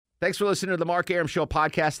Thanks for listening to the Mark Arum Show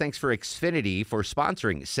podcast. Thanks for Xfinity for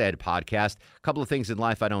sponsoring said podcast. A couple of things in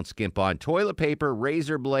life I don't skimp on. Toilet paper,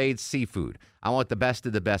 razor blades, seafood. I want the best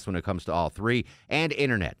of the best when it comes to all three. And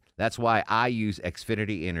internet. That's why I use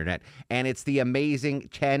Xfinity Internet. And it's the amazing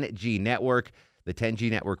 10G network. The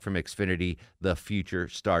 10G network from Xfinity. The future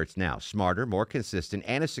starts now. Smarter, more consistent,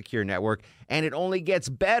 and a secure network. And it only gets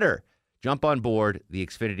better. Jump on board the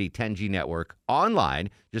Xfinity 10G network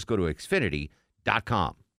online. Just go to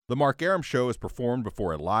Xfinity.com. The Mark Arum Show is performed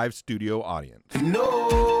before a live studio audience. No,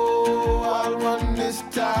 I'll run this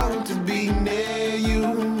town to be near you.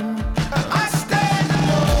 I stand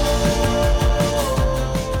alone.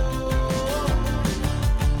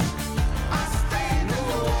 I stand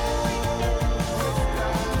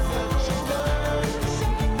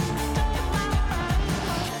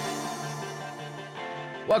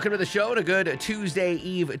Welcome to the show and a good Tuesday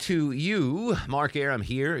Eve to you. Mark Arum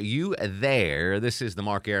here, you there. This is the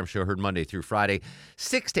Mark Arum Show, heard Monday through Friday,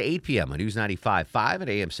 6 to 8 p.m. on News 95.5 at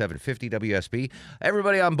AM 750 WSB.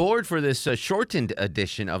 Everybody on board for this shortened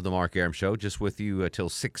edition of the Mark Arum Show, just with you till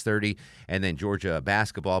 6:30, and then Georgia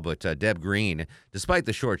basketball. But Deb Green, despite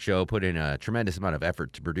the short show, put in a tremendous amount of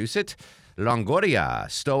effort to produce it. Longoria,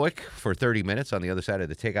 stoic for 30 minutes on the other side of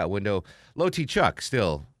the takeout window. Low T Chuck,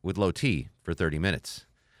 still with low T for 30 minutes.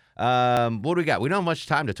 What do we got? We don't have much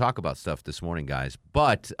time to talk about stuff this morning, guys,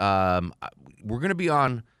 but we're going to be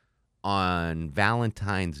on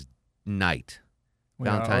Valentine's night,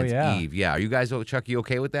 Valentine's Eve. Yeah. Are you guys, Chuck, you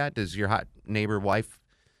okay with that? Does your hot neighbor wife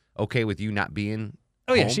okay with you not being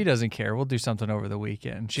Oh, yeah, home? she doesn't care. We'll do something over the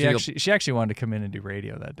weekend. She actually wanted to come in and do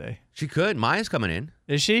radio that day. She could. Maya's coming in.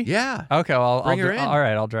 Is she? Yeah. Okay, well, Bring her in. All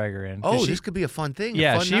right, I'll drag her in. Oh, this could be a fun thing.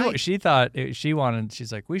 Yeah, a fun night. she thought she wanted.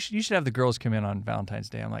 She's like, you should have the girls come in on Valentine's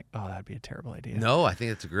Day. I'm like, oh, that'd be a terrible idea. No, I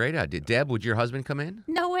think that's a great idea. Deb, would your husband come in?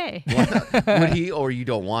 No way. Would he, or you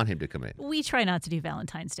don't want him to come in We try not to do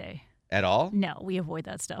Valentine's Day. at all? No, we avoid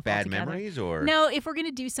that stuff. Bad altogether. memories, or No, if we're going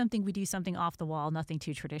to do something, we do something off the wall, nothing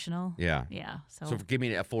too traditional. Yeah. Yeah. So give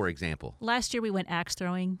me a for example. Last year we went axe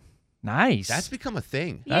throwing. Nice. That's become a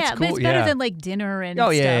thing. That's yeah, but it's cool, better yeah. than like dinner and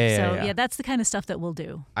Oh, stuff. yeah, So yeah. that's the kind of stuff that we'll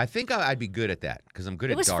do. I think I'd be good at that because I'm good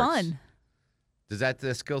It at was darts. fun. Does that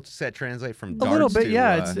the skill set translate from a darts little bit. to,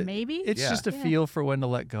 Yeah, Maybe. it's Yeah. just a feel for when to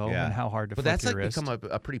let go Yeah. and how hard to. But flip that's your like wrist. become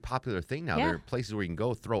a pretty popular thing now. Yeah. There are places where you can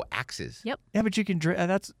go throw axes. Yep. Yeah, but you can drink.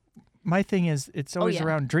 That's my thing. Is it's always yeah.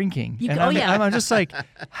 around drinking, You and can- I'm just like,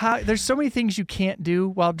 how? There's so many things you can't do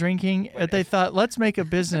while drinking. That they thought, let's make a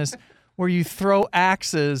business where you throw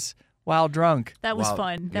axes while drunk. That was Wow.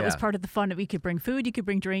 fun. That was Yeah. part of the fun. That we could bring food, you could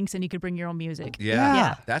bring drinks, and you could bring your own music. Yeah.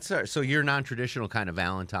 Yeah. That's so you're non-traditional kind of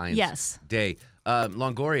Valentine's Yes. Day.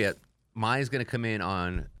 Longoria, Maya's going to come in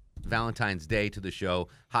on Valentine's Day to the show.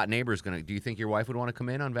 Hot Neighbor's going to. Do you think your wife would want to come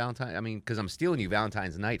in on Valentine's? I mean, because I'm stealing you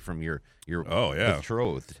Valentine's night from your Oh, yeah.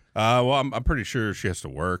 betrothed. Well, I'm pretty sure she has to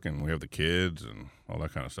work, and we have the kids and all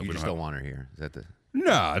that kind of stuff. You We just don't don't want her here. Is that the?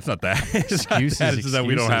 No, it's not that. It's not Excuses, that. It's just that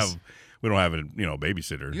we don't excuses. have a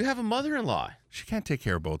babysitter. You have a mother-in-law. She can't take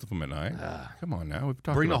care of both of them at night. Come on now, we've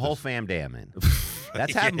talked Bring the about whole this. fam dam in.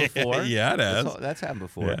 That's happened before. Yeah, it has. That's happened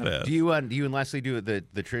before. Yeah, it has. Do you and Leslie do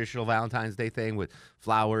the traditional Valentine's Day thing with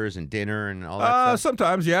flowers and dinner and all that stuff?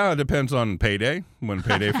 Sometimes, yeah, it depends on payday when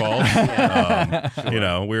payday falls. You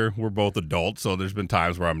know, we're both adults, so there's been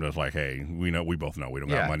times where I'm just like, hey, we both know we don't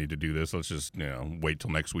Yeah. got money to do this. Let's just wait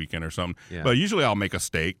till next weekend or something. Yeah. But usually I'll make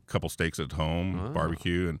a couple steaks at home,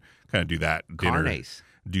 barbecue, and kind of do that dinner. Carnes.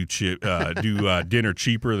 Do dinner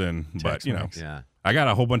cheaper than, but Yeah. I got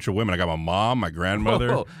a whole bunch of women. I got my mom, my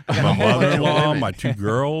grandmother, Whoa. I got a my whole bunch of mother-in-law, women. my two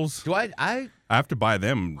girls. Do I I have to buy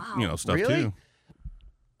them, stuff Really? too.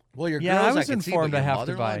 Well, your Yeah, girls I was can see, informed but I your have to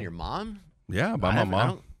mother-in-law buy. and your mom? Yeah, buy my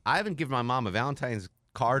mom. I haven't given my mom a Valentine's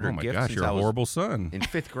card or Oh my gift gosh, since you're I a was horrible son. in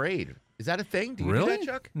 5th grade. Is that a thing? Do you do Really? that,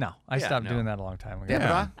 Chuck? No, I Yeah, stopped no. doing that a long time ago.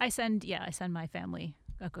 Deborah? I send my family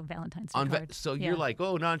a Valentine's Day On card. so Yeah. you're like,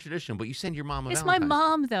 oh, non-traditional, but you send your mom a It's my Valentine's.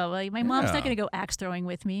 mom though. Like my mom's Yeah. not going to go axe throwing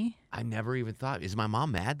with me. I never even thought. Is my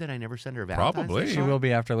mom mad that I never send her a Valentine's Probably. Day She card? will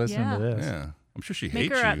be after listening Yeah. to this. Yeah, I'm sure she Make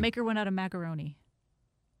hates her you. make her one out of macaroni.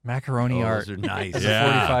 Macaroni Oh, art. those are nice. As Yeah.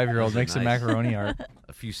 a 45-year-old Those are makes some nice. macaroni art.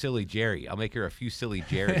 A few silly Jerry. I'll make her a few silly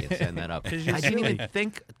Jerry and send that up. I 'Cause you're didn't even silly.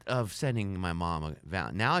 think of sending my mom a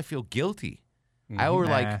Valentine. Now I feel guilty. I Mhm. owe her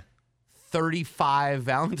Nah. like 35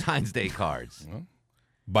 Valentine's Day cards.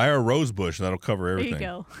 Buy her a rose bush. That'll cover There everything. you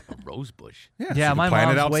go. A rose bush. Yeah, Yeah, she can my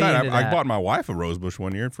plant it mom's way outside. into I that. bought my wife a rose bush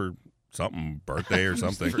one year for something birthday or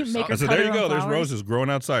something. You make her I said, cut there her you own go. There's flowers? roses growing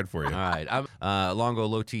outside for you. All right. I'm Longo,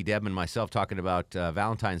 Low T, Deb, and myself talking about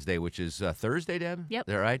Valentine's Day, which is Thursday, Deb? Yep.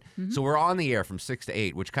 Is that right? So we're on the air from 6 to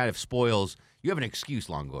 8, which kind of spoils. You have an excuse,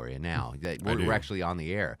 Longoria, now that I do. we're actually on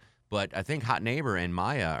the air. But I think Hot Neighbor and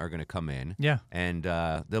Maya are going to come in. Yeah. And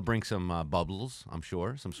they'll bring some bubbles, I'm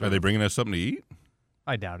sure. Some sort Are they of, bringing us something to eat?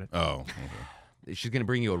 I doubt it. Oh, okay. she's going to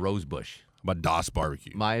bring you a rose bush. How about Das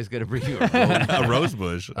Barbecue? Maya's going to bring you a rose A rose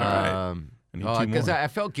bush. All right. Um, I need two because more. I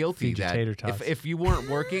felt guilty Feed you that tater tots. if you weren't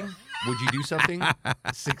working, would you do something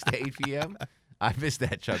 6 to 8 p.m.? I missed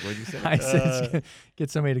that, Chuck. What did you say? I said, get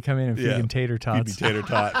somebody to come in and feed him tater Feed me tots. tater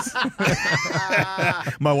tots.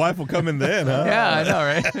 My wife will come in then, huh? Yeah, I know,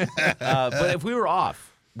 right? But if we were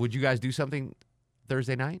off, would you guys do something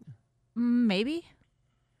Thursday night? Maybe.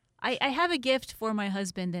 I have a gift for my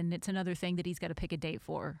husband, and it's another thing that he's got to pick a date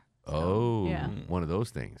for. Oh, yeah. one of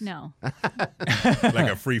those things. No.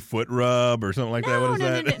 Like a free foot rub or something like that. What is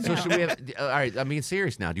no, that? no, So no. should we have? All right, I'm being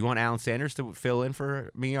serious now. Do you want Alan Sanders to fill in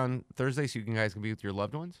for me on Thursday so you guys can be with your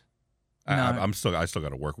loved ones? No. I still got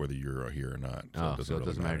to work whether you're here or not. So it really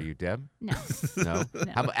doesn't matter to you, Deb. No. No.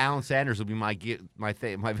 How about Alan Sanders will be my my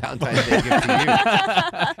Valentine's Day gift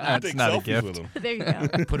to That's Take not a selfies gift. with 'em. There you go.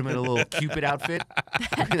 you. Put him in a little Cupid outfit.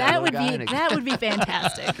 That would guy be in a- that would be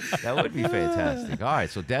fantastic. That would be fantastic. All right,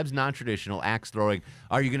 so Deb's non-traditional axe throwing.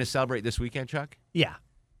 Are you going to celebrate this weekend, Chuck? Yeah.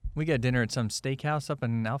 We got dinner at some steakhouse up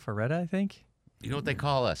in Alpharetta, I think. You know what they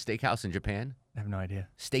call a steakhouse in Japan? I have no idea.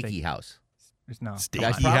 Steaky house. There's no. I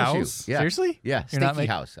Steaky promise house? you. Yeah. Seriously? Yeah, You're not steaky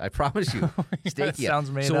making- house. I promise you. That Steaky sounds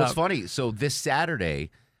made So up. it's funny. So this Saturday,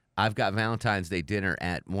 I've got Valentine's Day dinner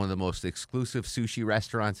at one of the most exclusive sushi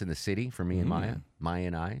restaurants in the city for me and Maya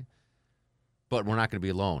and I. But we're not going to be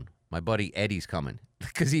alone. My buddy Eddie's coming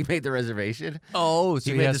because he made the reservation. Oh, so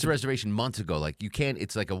He he made has this to. reservation months ago. Like you can't.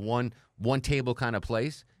 It's like a one table kind of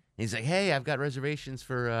place. And he's like, hey, I've got reservations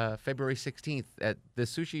for February 16th at the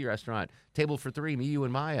sushi restaurant. Table for 3, me, you,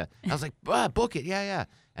 and Maya. I was like, book it, yeah.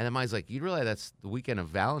 And then Maya's like, you realize that's the weekend of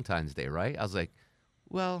Valentine's Day, right? I was like,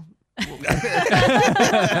 well,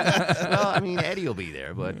 I mean, Eddie will be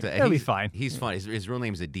there, but He'll be he's fine. He's fun. His real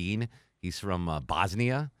name's Adine. He's from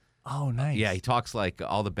Bosnia. Oh, nice. Yeah, he talks like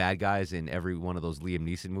all the bad guys in every one of those Liam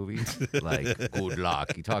Neeson movies. Like, good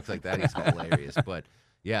luck. He talks like that. He's hilarious. But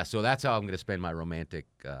yeah, so that's how I'm going to spend my romantic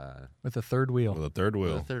With a third wheel. With a third the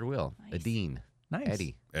wheel. third wheel. Nice. Adine,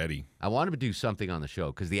 Nice. Eddie. I wanted to do something on the show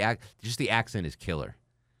because the accent is killer.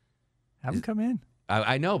 Have him come in.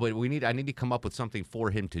 I know, but I need to come up with something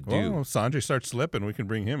for him to do. Well, if Sanjay starts slipping, we can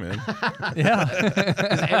bring him in. Yeah.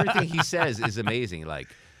 'Cause everything he says is amazing. Like,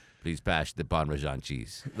 please pass the Parmesan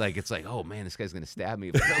cheese. Like, it's like, oh man, this guy's gonna stab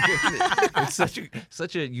me. If I don't get it. It's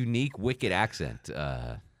such a unique, wicked accent.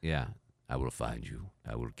 Yeah, I will find you.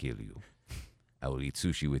 I will kill you. I will eat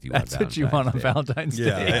sushi with you. That's on what you want on Valentine's Day.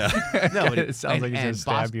 Valentine's Day. No, but It sounds like he's gonna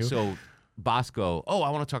stab you. So Bosco. Oh,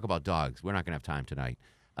 I want to talk about dogs. We're not gonna have time tonight.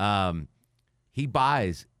 He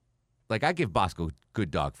buys, like, I give Bosco good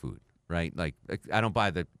dog food, right? Like I don't buy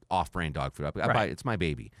the off-brand dog food. I buy Right. it's my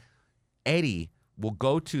baby. Eddie will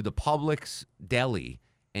go to the Publix deli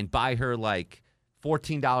and buy her like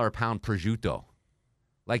 $14 a pound prosciutto,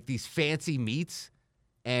 like these fancy meats.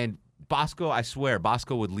 And Bosco, I swear,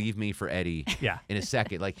 Bosco would leave me for Eddie Yeah. in a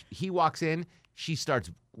second. Like he walks in, she starts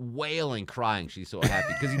wailing, crying. She's so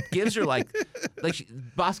happy because he gives her like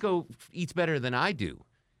Bosco eats better than I do.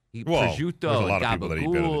 He Well, there's a prosciutto lot and of people that eat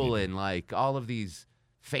better than you gabagool do. and like all of these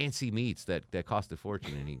fancy meats that cost a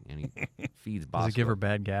fortune, and he feeds Bosco. Does it give her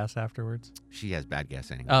bad gas afterwards? She has bad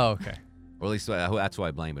gas anyway. Oh, okay. Or at least that's who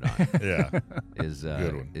I blame it on. Yeah.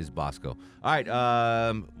 Good one. is Bosco. All right,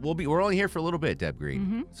 we're only here for a little bit, Deb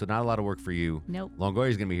Green. So not a lot of work for you. Nope.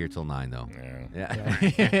 Longoria's gonna be here till 9 though. Yeah.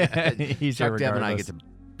 Yeah. He's Chuck, here Deb, and I get regardless. to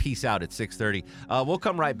peace out at 6:30. We'll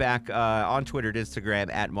come right back on Twitter and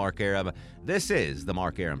Instagram at Mark Arum. This is the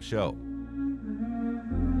Mark Arum Show.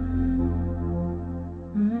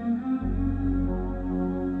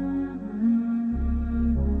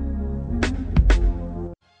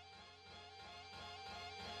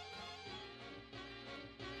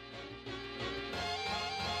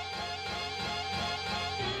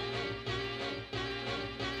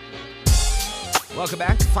 Welcome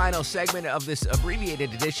back. Final segment of this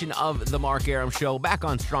abbreviated edition of the Mark Arum Show. Back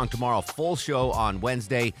on Strong tomorrow. Full show on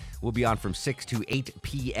Wednesday. We'll be on from 6 to 8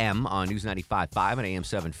 p.m. on News 95.5 and AM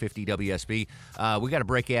 750 WSB. We got to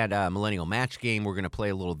break at Millennial Match Game. We're going to play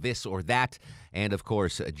a little this or that. and, of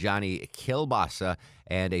course, Johnny Kilbasa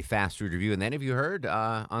and a fast food review. And then, have you heard,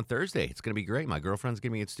 on Thursday, it's going to be great. My girlfriend's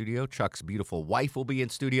going to be in studio. Chuck's beautiful wife will be in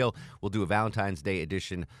studio. We'll do a Valentine's Day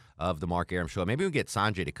edition of the Mark Arum Show. Maybe we'll get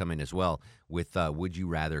Sanjay to come in as well with Would You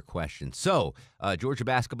Rather questions. So, Georgia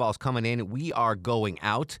basketball is coming in. We are going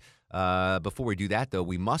out. Before we do that, though,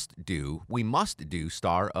 we must do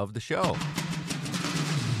Star of the Show.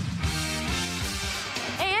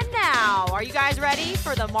 And now, are you guys ready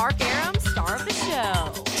for the Mark Arum Star of the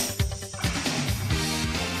Show?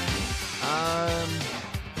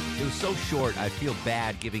 It was so short, I feel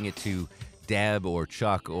bad giving it to Deb or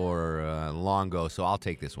Chuck or Longo, so I'll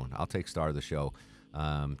take this one. I'll take Star of the Show.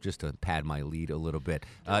 Just to pad my lead a little bit.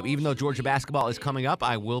 Even though Georgia basketball is coming up,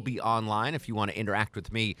 I will be online. If you want to interact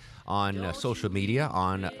with me on social media,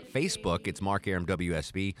 on Facebook, it's Mark Arum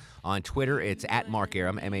WSB. On Twitter, it's at Mark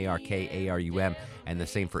Arum, MarkArum, and the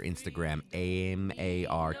same for Instagram,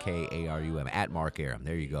 MarkArum, at Mark Arum.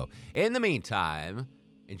 There you go. In the meantime,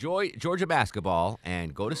 enjoy Georgia basketball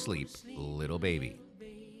and go to sleep, little baby.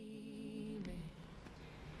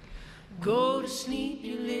 Go to sleep,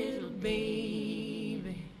 you little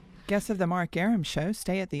baby. Guests of the Mark Arum Show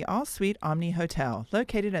stay at the All-Suite Omni Hotel,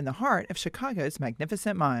 located in the heart of Chicago's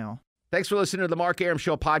Magnificent Mile. Thanks for listening to the Mark Arum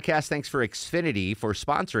Show podcast. Thanks for Xfinity for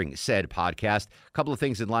sponsoring said podcast. A couple of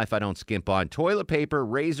things in life I don't skimp on. Toilet paper,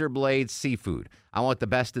 razor blades, seafood. I want the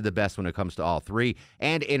best of the best when it comes to all three.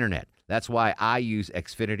 And internet. That's why I use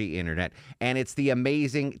Xfinity Internet. And it's the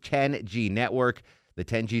amazing 10G network. The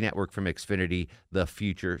 10G network from Xfinity, the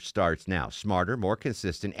future starts now. Smarter, more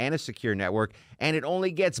consistent, and a secure network, and it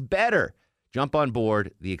only gets better. Jump on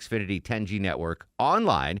board the Xfinity 10G network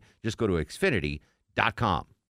online. Just go to Xfinity.com.